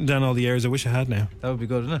haven't written down all the areas. I wish I had now. That would be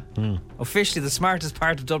good, wouldn't it? Officially, the smartest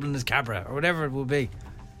part of Dublin is Cabra, or whatever it will be.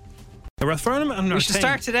 Rathfarnham and Artane. We should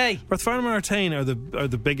start today. Rathfarnham and Artane are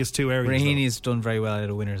the biggest two areas. Raheeny's done very well out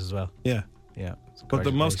of winners as well. Yeah. Yeah. But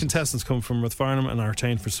the most contestants come from Rathfarnham and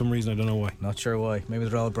Artane for some reason. I don't know why. Not sure why. Maybe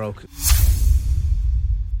they're all broke.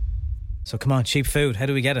 So come on, cheap food. How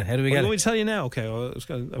do we get it? Let me tell you now. Okay. Well,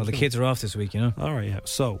 the kids are off this week, you know. All right, yeah.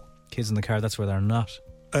 So kids in the car, that's where they're not.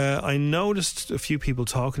 I noticed a few people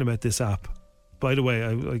talking about this app. By the way,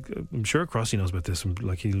 I'm sure Crossy knows about this.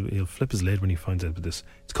 Like he'll flip his lid when he finds out about this.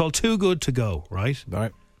 It's called Too Good To Go, right?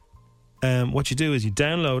 Right. What you do is you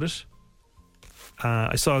download it.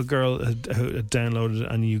 I saw a girl had downloaded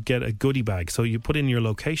it, and you get a goodie bag. So you put in your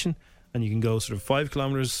location, and you can go sort of 5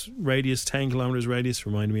 kilometres radius, 10 kilometres radius,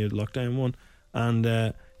 reminding me of lockdown one, and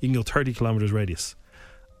you can go 30 kilometres radius.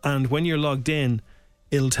 And when you're logged in,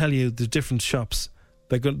 it'll tell you the different shops.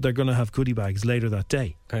 They're going to have goodie bags later that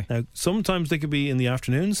day. Okay. Now, sometimes they could be in the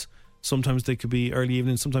afternoons, sometimes they could be early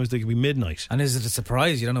evening, sometimes they could be midnight. And is it a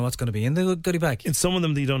surprise? You don't know what's going to be in the goodie bag? In some of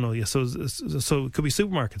them, you don't know. Yeah, so it could be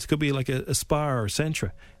supermarkets, it could be like a spa or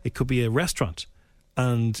Centra, it could be a restaurant,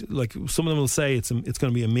 and like some of them will say it's going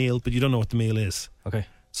to be a meal, but you don't know what the meal is. Okay.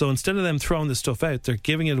 So instead of them throwing this stuff out, they're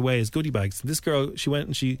giving it away as goodie bags. This girl, she went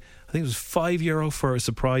and I think it was €5 for a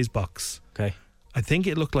surprise box. Okay. I think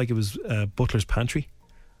it looked like it was Butler's Pantry.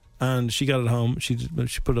 And she got it home. She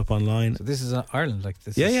put it up online. So this is Ireland, like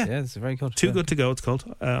this. Yeah. It's very good. Too Good to Go. It's called.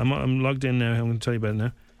 I'm logged in now. I'm going to tell you about it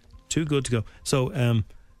now. Too Good to Go. So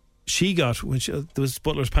she got, which there was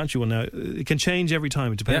Butler's Pantry one now. It can change every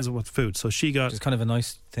time. It depends on what food. So she got. It's kind of a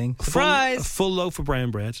nice thing. A full loaf of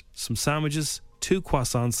brown bread, some sandwiches, 2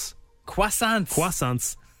 croissants.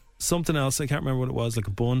 Croissants. Something else. I can't remember what it was. Like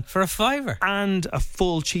a bun for a £5, and a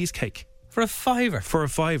full cheesecake for a £5. For a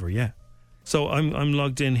 £5, yeah. So I'm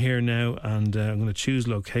logged in here now, and I'm going to choose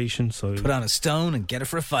location. So put on a stone and get it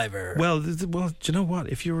for a £5. Well, do you know what?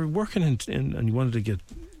 If you were working and you wanted to get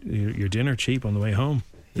your dinner cheap on the way home,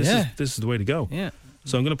 this is the way to go. Yeah.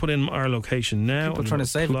 So I'm going to put in our location now. People trying to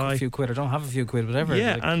save a few quid or don't have a few quid, whatever.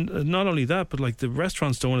 Yeah, and not only that, but like the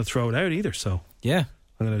restaurants don't want to throw it out either. So yeah.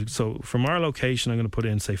 So from our location, I'm going to put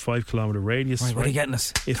in, say, 5 kilometre radius. Right, what are you getting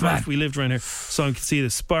us? If we lived around here, so I can see the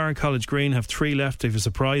Spar and College Green have 3 left. They have a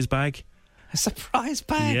surprise bag. A surprise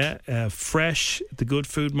bag? Yeah. Fresh, the Good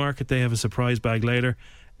Food Market, they have a surprise bag later.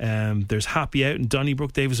 There's Happy Out in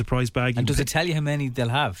Donnybrook, they have a surprise bag. And does it tell you how many they'll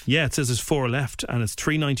have? Yeah, it says there's 4 left, and it's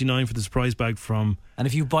 $3.99 for the surprise bag from. And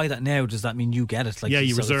if you buy that now, does that mean you get it? Like, yeah,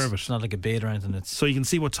 you reserve it. It's not like a bid or anything. So you can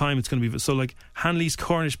see what time it's going to be. So like Hanley's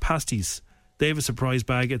Cornish Pasties, they have a surprise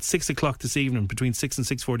bag at 6 o'clock this evening, between 6 and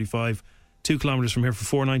 6:45, 2 kilometres from here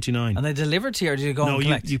for $4.99. And they deliver to you, or do you go and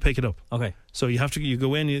collect? No, you pick it up. Okay. So you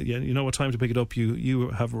go in, you know what time to pick it up. You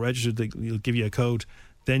have registered. You'll give you a code.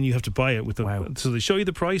 Then you have to buy it with the. Wow. So they show you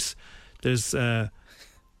the price. There's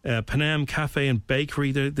Panam Cafe and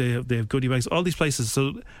Bakery. They have goodie bags. All these places.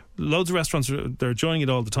 So loads of restaurants they're joining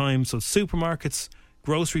it all the time. So supermarkets,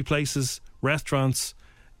 grocery places, restaurants,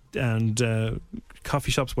 and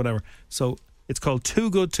coffee shops, whatever. So it's called Too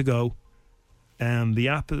Good to Go. The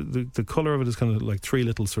app, the colour of it is kind of like 3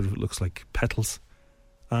 little sort of, it looks like petals,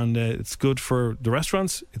 and it's good for the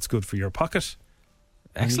restaurants. It's good for your pocket.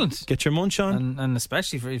 Excellent. Get your munch on, and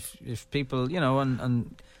especially for if people,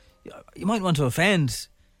 and you might want to offend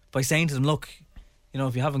by saying to them, look,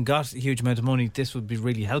 if you haven't got a huge amount of money, this would be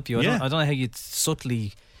really help you. I don't know how you'd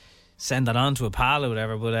subtly send that on to a pal or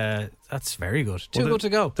whatever, but that's very good. Too good to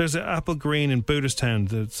go. There's an Apple Green in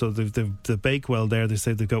Booterstown. So the Bakewell there, they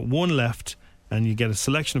say they've got 1 left. And you get a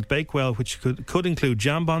selection of Bakewell, which could include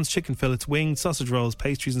jambons, chicken fillets, wings, sausage rolls,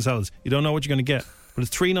 pastries and salads. You don't know what you're going to get, but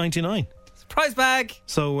it's $3.99. Surprise bag!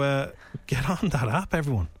 So get on that app,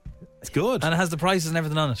 everyone. It's good. And it has the prices and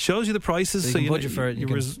everything on it. Shows you the prices. So you can budget for it.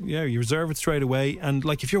 You reserve it straight away. And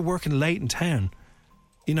like if you're working late in town,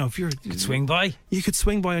 if you could swing by. You could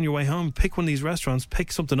swing by on your way home, pick one of these restaurants,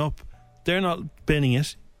 pick something up. They're not binning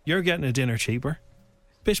it. You're getting a dinner cheaper.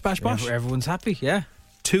 Bish, bash, bosh. Everyone's happy, yeah.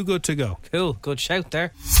 Too Good to Go. Cool, good shout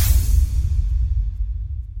there.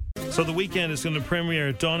 So the weekend is going to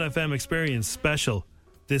premiere Dawn FM Experience special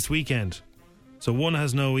this weekend. So one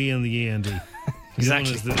has no E in the END.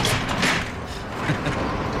 Exactly.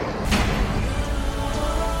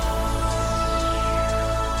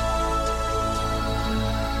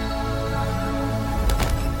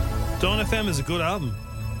 Dawn FM is a good album.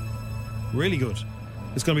 Really good.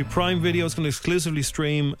 It's going to be Prime Video. It's going to exclusively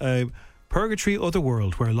stream Purgatory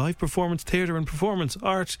Otherworld, where live performance, theatre and performance,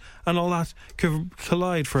 art and all that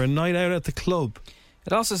collide for a night out at the club.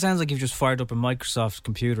 It also sounds like you've just fired up a Microsoft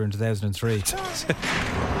computer in 2003.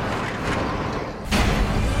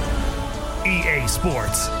 EA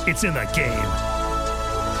Sports, it's in the game.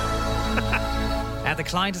 The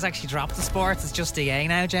client has actually dropped the sports. It's just EA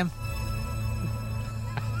now, Jim.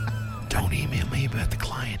 Don't email me about the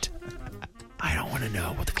client. I don't want to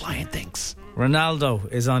know what the client thinks.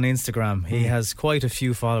 Ronaldo is on Instagram. He has quite a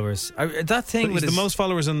few followers. That thing but with he's the most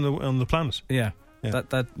followers on the planet. Yeah. That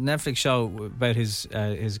Netflix show about his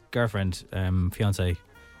girlfriend, fiance,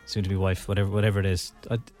 soon to be wife, whatever it is.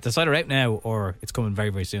 It's either out now or it's coming very,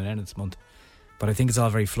 very soon, end of this month. But I think it's all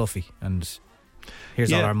very fluffy, and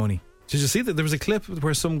here's all our money. Did you see that there was a clip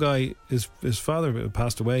where some guy, his father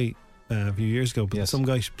passed away a few years ago, but some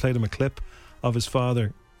guy played him a clip of his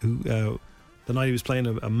father who the night he was playing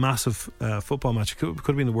a massive football match, could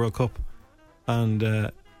have been the World Cup,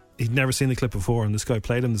 and he'd never seen the clip before, and this guy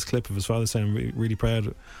played him this clip of his father saying, I'm really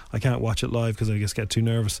proud, I can't watch it live because I just get too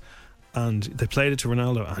nervous. And they played it to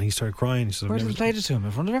Ronaldo and he started crying. He said, where did they play it to him?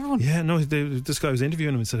 In front of everyone? Yeah, no, this guy was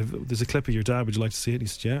interviewing him and said, there's a clip of your dad, would you like to see it? He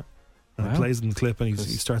said, yeah. And he plays in the clip and he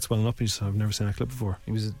starts welling up and he said, I've never seen that clip before.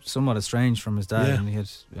 He was somewhat estranged from his dad, and he had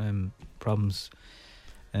problems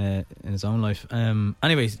in his own life.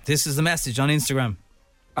 Anyway, this is the message on Instagram.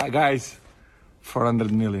 Hi guys,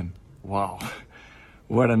 400 million. Wow,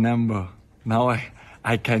 what a number. Now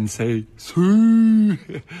I can say,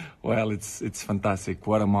 well, it's fantastic.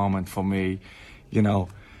 What a moment for me.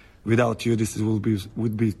 without you, this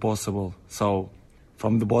would be possible. So,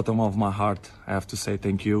 from the bottom of my heart, I have to say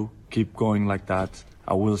thank you. Keep going like that.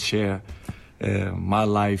 I will share my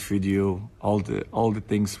life with you, all the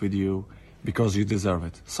things with you, because you deserve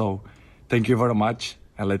it. So, thank you very much,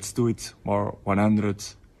 and let's do it more 100,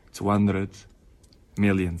 200,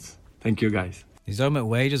 millions. Thank you, guys. He's talking about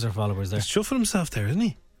wages or followers there. He's chuffing himself there, isn't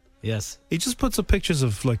he? Yes. He just puts up pictures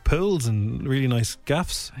of like pools and really nice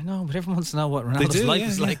gaffs. I know, but everyone wants to know what Ronaldo's life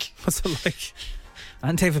is like. What's it like?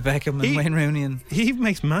 And David Beckham and Wayne Rooney. And he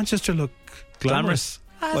makes Manchester look glamorous.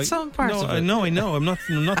 Some parts of it. I know. I'm not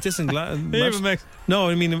dissing. No,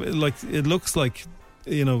 I mean, like, it looks like,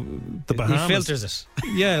 you know, the Bahamas. He filters it.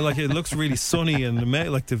 Yeah, like it looks really sunny and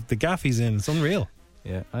like the gaff he's in. It's unreal.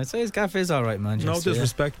 Yeah, I'd say his gaff is all right, Manchester. No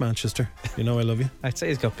disrespect, Manchester. You know I love you. I'd say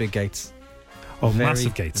he's got big gates. Oh,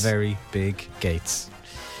 massive gates. Very big gates.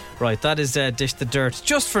 Right, that is Dish the Dirt.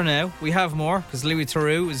 Just for now, we have more because Louis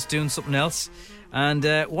Theroux is doing something else. And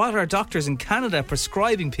what are doctors in Canada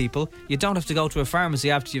prescribing people? You don't have to go to a pharmacy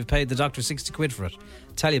after you've paid the doctor 60 quid for it.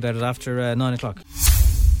 I'll tell you about it after 9 o'clock.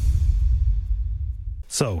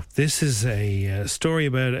 So, this is a story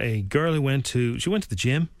about a girl who went to the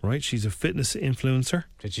gym, right? She's a fitness influencer.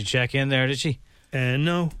 Did she check in there, did she?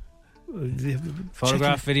 No.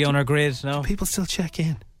 Photograph, video on her grid, no? People still check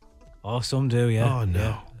in. Oh, some do, yeah. Oh, no.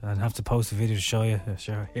 Yeah. I'd have to post a video to show you.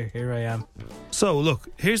 Sure, here I am. So, look,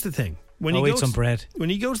 here's the thing. When you eat some bread. When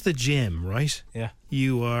you go to the gym, right? Yeah.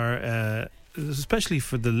 You are, especially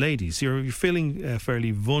for the ladies, you're feeling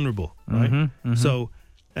fairly vulnerable, right? Mm-hmm. So,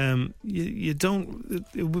 you don't.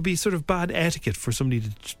 It would be sort of bad etiquette for somebody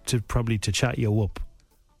to probably chat you up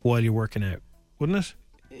while you're working out, wouldn't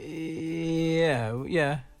it?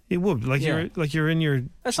 Yeah. It would. You're in your.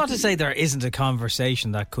 That's not to say there isn't a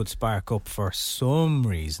conversation that could spark up for some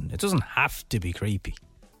reason. It doesn't have to be creepy.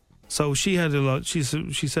 So she had a lot. She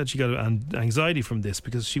said she got anxiety from this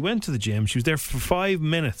because she went to the gym. She was there for 5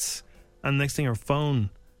 minutes, and next thing her phone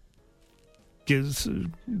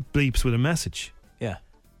bleeps with a message. Yeah.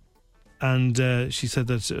 And she said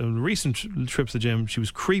that a recent trip to the gym, she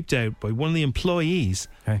was creeped out by one of the employees.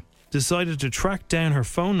 Okay. Decided to track down her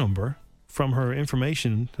phone number from her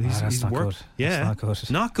information. That's not good. Yeah, that's not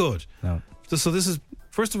good. Not good. No. So this is,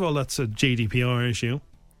 first of all, that's a GDPR issue.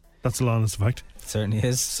 That's a honest fact. It certainly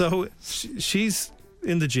is. So she's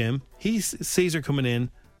in the gym. He sees her coming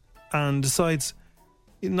in and decides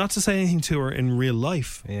not to say anything to her in real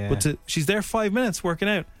life. Yeah. But she's there 5 minutes working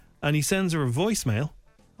out, and he sends her a voicemail,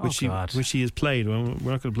 which she has played. We're not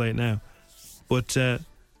going to play it now. But the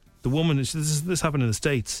woman, this happened in the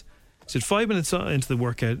States. She said 5 minutes into the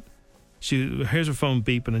workout, she hears her phone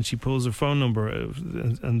beeping, and she pulls her phone number,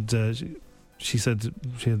 and she said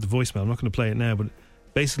she had the voicemail. I'm not going to play it now, but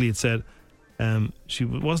basically it said she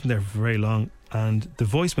wasn't there for very long, and the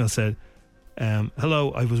voicemail said,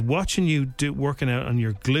 hello, I was watching you working out on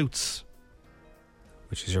your glutes,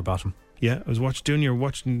 which is your bottom. Yeah, I was watching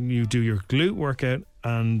you do your glute workout,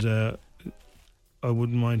 and I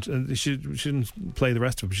wouldn't mind. She didn't play the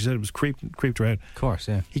rest of it, but she said it was creeped her out. Of course,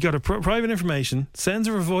 yeah. He got her private information, sends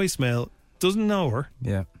her a voicemail, doesn't know her.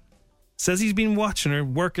 Yeah. Says he's been watching her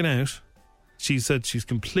working out. She said she's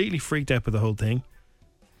completely freaked out by the whole thing.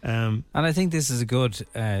 And I think this is a good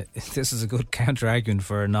counter argument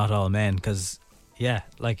for not all men, because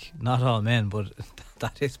not all men, but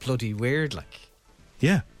that is bloody weird.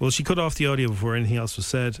 Yeah, well, she cut off the audio before anything else was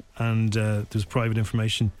said, and there's private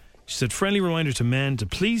information. She said, friendly reminder to men to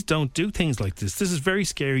please don't do things like this. This is very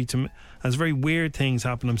scary to me, as very weird things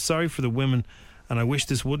happen. I'm sorry for the women, and I wish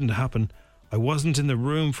this wouldn't happen. I wasn't in the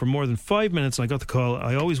room for more than 5 minutes, and I got the call.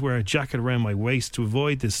 I always wear a jacket around my waist to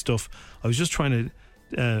avoid this stuff. I was just trying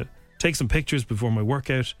to take some pictures before my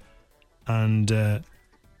workout, and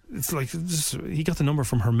it's like he got the number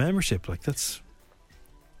from her membership. Like, that's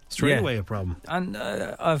straight away a problem. And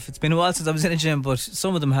it's been a while since I was in a gym, but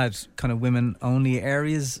some of them had kind of women only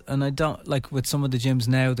areas, and I don't like with some of the gyms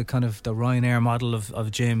now, the kind of the Ryanair model of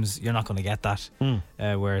gyms, you're not going to get that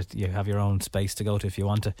where you have your own space to go to if you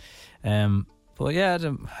want to. But yeah, I'd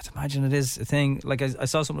imagine it is a thing. Like I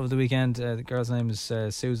saw something over the weekend. The girl's name is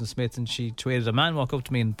Susan Smith, and she tweeted, a man walked up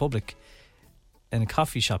to me in public in a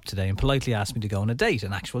coffee shop today and politely asked me to go on a date,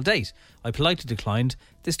 an actual date. I politely declined.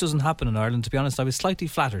 This doesn't happen in Ireland, to be honest. I was slightly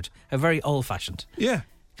flattered. Very old-fashioned. Yeah.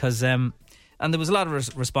 Because and there was a lot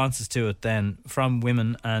of responses to it then from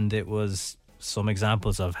women, and it was some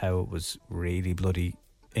examples of how it was really bloody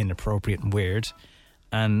inappropriate and weird.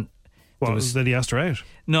 And that he asked her out?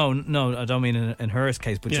 No, I don't mean in her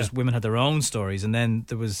case, but just women had their own stories, and then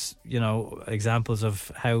there was, examples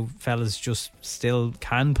of how fellas just still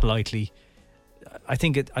can politely. I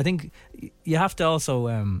think you have to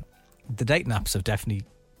also the dating apps have definitely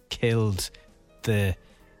killed the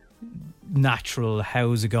natural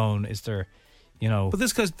how's it going? Is there, But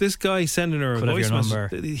this guy sending her a Could have voice your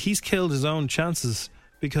message, number. he's killed his own chances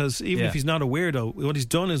because even if he's not a weirdo, what he's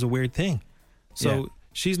done is a weird thing. So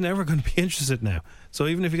she's never going to be interested now. So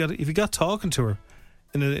even if you got talking to her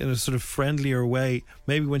in a sort of friendlier way,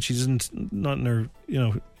 maybe when she's not in her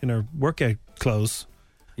in her workout clothes,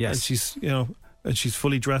 and she's and she's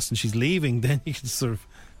fully dressed and she's leaving, then you can sort of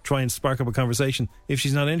try and spark up a conversation. If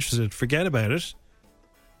she's not interested, forget about it.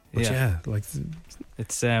 But like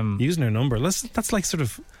it's using her number. That's like sort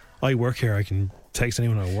of, I work here, I can text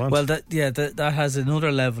anyone I want. Well, that has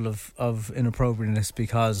another level of inappropriateness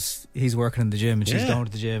because he's working in the gym and she's going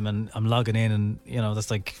to the gym and I'm logging in and that's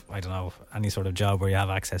like, I don't know, any sort of job where you have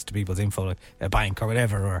access to people's info, like a bank or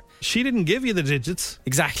whatever. Or she didn't give you the digits.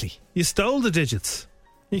 Exactly. You stole the digits.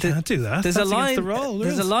 You can't do that. There's That's a line. against the rule.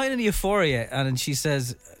 There's a line in Euphoria, and she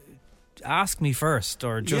says, "Ask me first,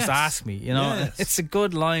 or just ask me." It's a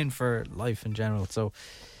good line for life in general. So,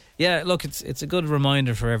 look, it's a good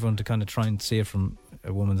reminder for everyone to kind of try and see it from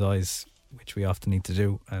a woman's eyes, which we often need to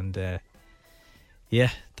do. And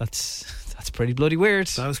that's pretty bloody weird.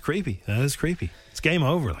 That was creepy. It's game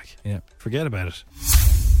over. Forget about it.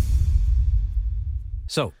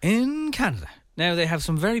 So in Canada. Now, they have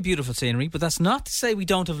some very beautiful scenery, but that's not to say we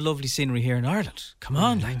don't have lovely scenery here in Ireland. Come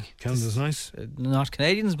on, Canada's nice. Not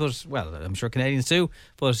Canadians, but, well, I'm sure Canadians too,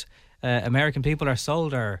 but American people are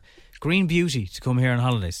sold our green beauty to come here on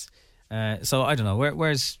holidays. So, I don't know,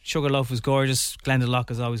 where's Sugarloaf was gorgeous, Glendalough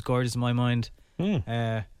is always gorgeous in my mind.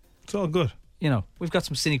 It's all good. We've got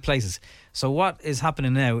some scenic places. So what is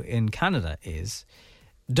happening now in Canada is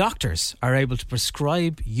doctors are able to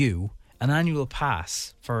prescribe you an annual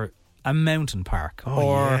pass for a mountain park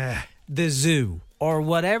or the zoo or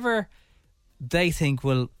whatever they think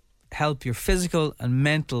will help your physical and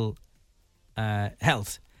mental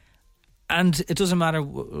health. And it doesn't matter,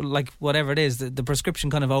 like, whatever it is, the prescription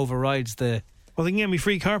kind of overrides the... Well, they can get me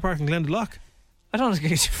free car park in Glendalough. I don't want to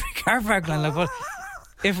get you free car park in Glendalough, but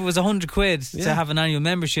if it was £100 to have an annual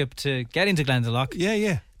membership to get into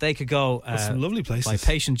Glendalough, they could go... some lovely places. My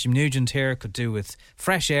patient Jim Nugent here could do with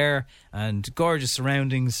fresh air and gorgeous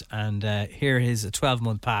surroundings, and here is a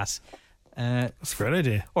 12-month pass. That's a great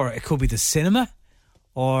idea. Or it could be the cinema,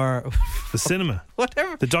 or... The cinema?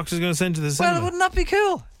 Whatever. The doctor's going to send you to the cinema? Well, wouldn't that be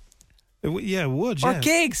cool? It would, Or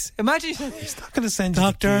gigs. Imagine... He's not going to send you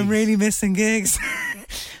Doctor, to gigs. I'm really missing gigs.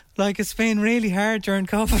 Like, it's been really hard during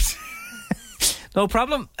COVID. No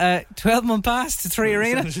problem. 12-month pass to 3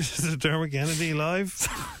 Arena. Dermot Kennedy live.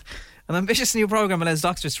 An ambitious new programme allows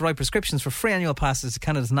doctors to write prescriptions for free annual passes to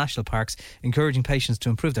Canada's national parks, encouraging patients to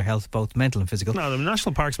improve their health, both mental and physical. No, the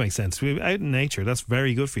national parks make sense. We're out in nature. That's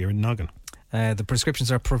very good for your noggin. The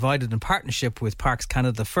prescriptions are provided in partnership with Parks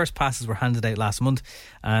Canada. The first passes were handed out last month.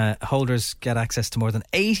 Holders get access to more than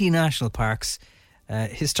 80 national parks,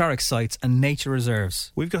 historic sites and nature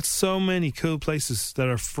reserves. We've got so many cool places that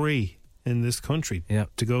are free in this country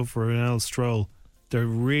to go for an old stroll. They're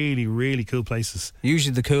really, really cool places.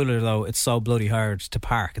 Usually the cooler, though, it's so bloody hard to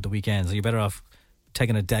park at the weekend, so you're better off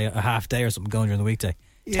taking a half day or something going during the weekday.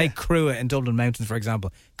 Take Crua in Dublin Mountains, for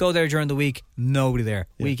example. Go there during the week, nobody there.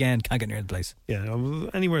 Weekend, can't get near the place. Yeah,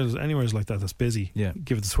 anywhere's like that that's busy. Yeah,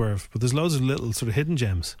 give it the swerve. But there's loads of little sort of hidden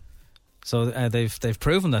gems. So they've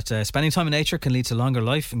proven that spending time in nature can lead to longer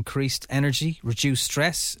life, increased energy, reduced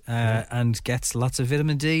stress, and gets lots of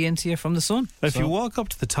vitamin D into you from the sun. If you walk up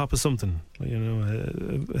to the top of something,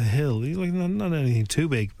 a hill, like not anything too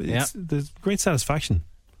big, but there's great satisfaction.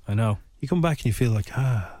 I know. You come back and you feel like,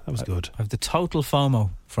 that was good. I have the total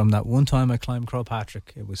FOMO from that one time I climbed Croagh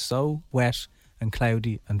Patrick. It was so wet and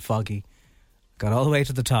cloudy and foggy. Got all the way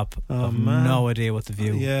to the top. No idea what the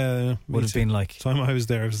view would have been like. The time I was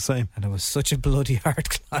there, it was the same. And it was such a bloody hard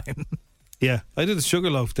climb. Yeah, I did the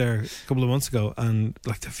Sugarloaf there a couple of months ago, and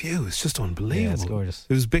like the view is just unbelievable. Yeah, it's gorgeous.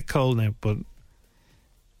 It was a bit cold now, but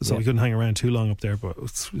so we couldn't hang around too long up there, but it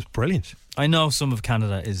was brilliant. I know some of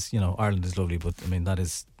Canada is, Ireland is lovely, but I mean, that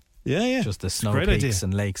is just the snow peaks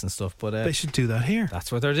and lakes and stuff. But they should do that here.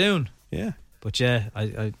 That's what they're doing. Yeah. But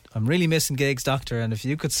I'm really missing gigs, Doctor, and if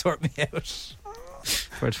you could sort me out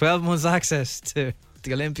for 12 months access to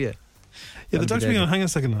the Olympia. Yeah, the doctor being on, hang on a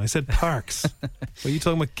second, I said parks. Are you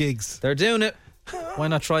talking about gigs? They're doing it. Why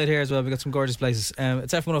not try it here as well? We've got some gorgeous places.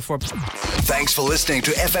 It's FM104. Thanks for listening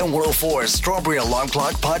to FM 104's Strawberry Alarm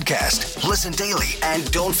Clock podcast. Listen daily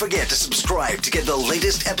and don't forget to subscribe to get the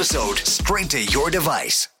latest episode straight to your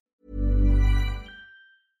device.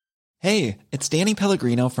 Hey, it's Danny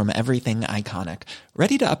Pellegrino from Everything Iconic.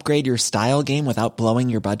 Ready to upgrade your style game without blowing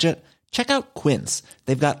your budget? Check out Quince.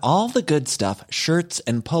 They've got all the good stuff, shirts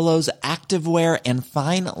and polos, activewear, and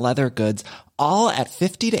fine leather goods, all at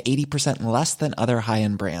 50 to 80% less than other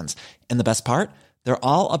high-end brands. And the best part? They're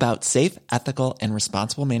all about safe, ethical, and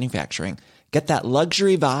responsible manufacturing. Get that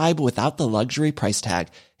luxury vibe without the luxury price tag.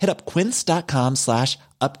 Hit up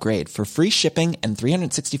quince.com/upgrade for free shipping and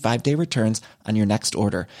 365-day returns on your next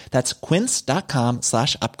order. That's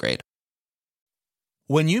quince.com/upgrade.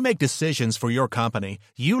 When you make decisions for your company,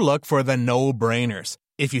 you look for the no-brainers.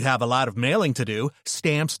 If you have a lot of mailing to do,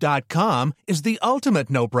 Stamps.com is the ultimate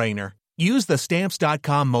no-brainer. Use the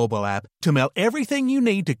Stamps.com mobile app to mail everything you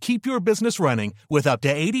need to keep your business running with up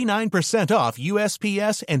to 89% off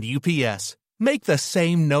USPS and UPS. Make the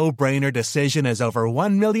same no-brainer decision as over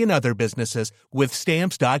 1 million other businesses with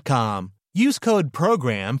Stamps.com. Use code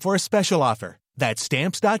PROGRAM for a special offer. That's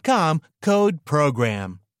Stamps.com, code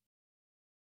PROGRAM.